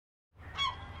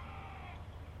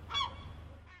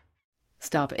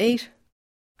Stop 8.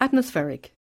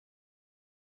 Atmospheric.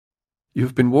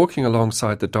 You've been walking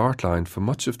alongside the Dart line for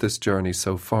much of this journey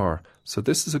so far, so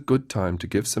this is a good time to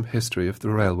give some history of the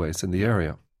railways in the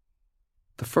area.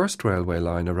 The first railway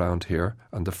line around here,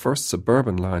 and the first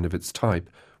suburban line of its type,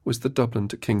 was the Dublin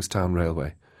to Kingstown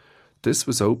Railway. This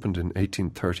was opened in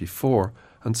 1834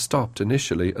 and stopped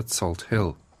initially at Salt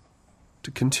Hill.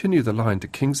 To continue the line to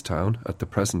Kingstown, at the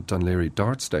present Dunleary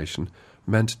Dart station,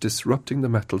 meant disrupting the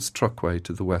metals truckway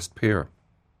to the West Pier.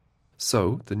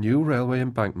 So, the new railway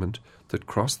embankment that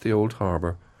crossed the old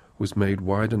harbour was made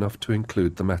wide enough to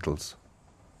include the metals.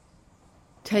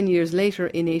 10 years later,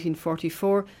 in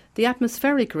 1844, the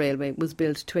atmospheric railway was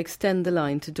built to extend the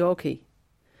line to Dalkey.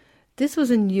 This was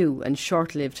a new and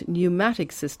short-lived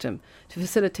pneumatic system to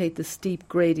facilitate the steep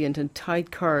gradient and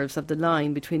tight curves of the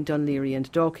line between Dunleary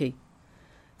and Dalkey.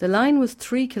 The line was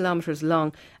 3 kilometres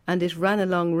long and it ran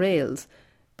along rails,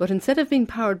 but instead of being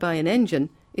powered by an engine,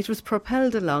 it was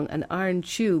propelled along an iron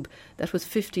tube that was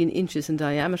 15 inches in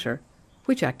diameter,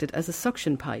 which acted as a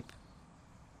suction pipe.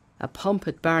 A pump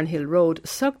at Barnhill Road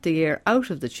sucked the air out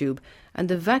of the tube and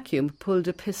the vacuum pulled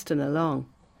a piston along.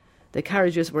 The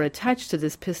carriages were attached to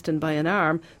this piston by an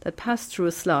arm that passed through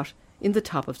a slot in the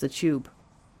top of the tube.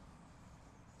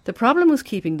 The problem was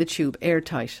keeping the tube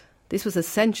airtight. This was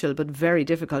essential but very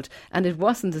difficult, and it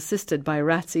wasn't assisted by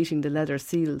rats eating the leather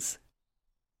seals.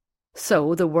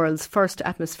 So the world's first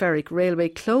atmospheric railway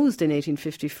closed in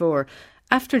 1854,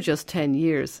 after just 10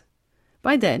 years.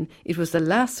 By then, it was the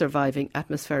last surviving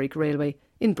atmospheric railway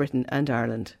in Britain and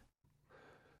Ireland.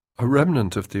 A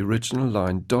remnant of the original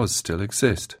line does still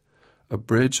exist. A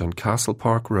bridge on Castle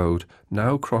Park Road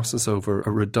now crosses over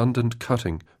a redundant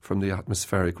cutting from the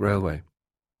atmospheric railway.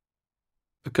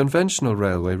 A conventional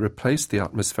railway replaced the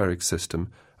atmospheric system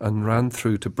and ran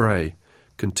through to Bray,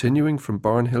 continuing from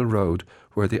Barnhill Road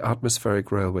where the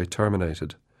atmospheric railway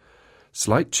terminated.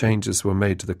 Slight changes were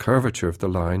made to the curvature of the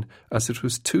line as it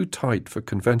was too tight for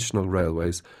conventional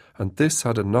railways, and this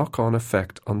had a knock-on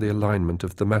effect on the alignment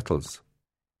of the metals.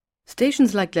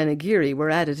 Stations like Glenageary were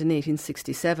added in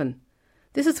 1867.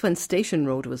 This is when Station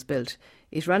Road was built.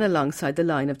 It ran alongside the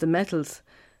line of the metals.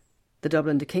 The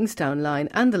Dublin to Kingstown line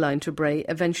and the line to Bray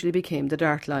eventually became the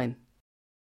Dart line.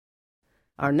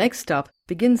 Our next stop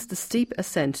begins the steep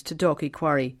ascent to Dalkey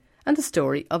Quarry and the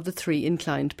story of the 3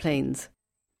 inclined planes.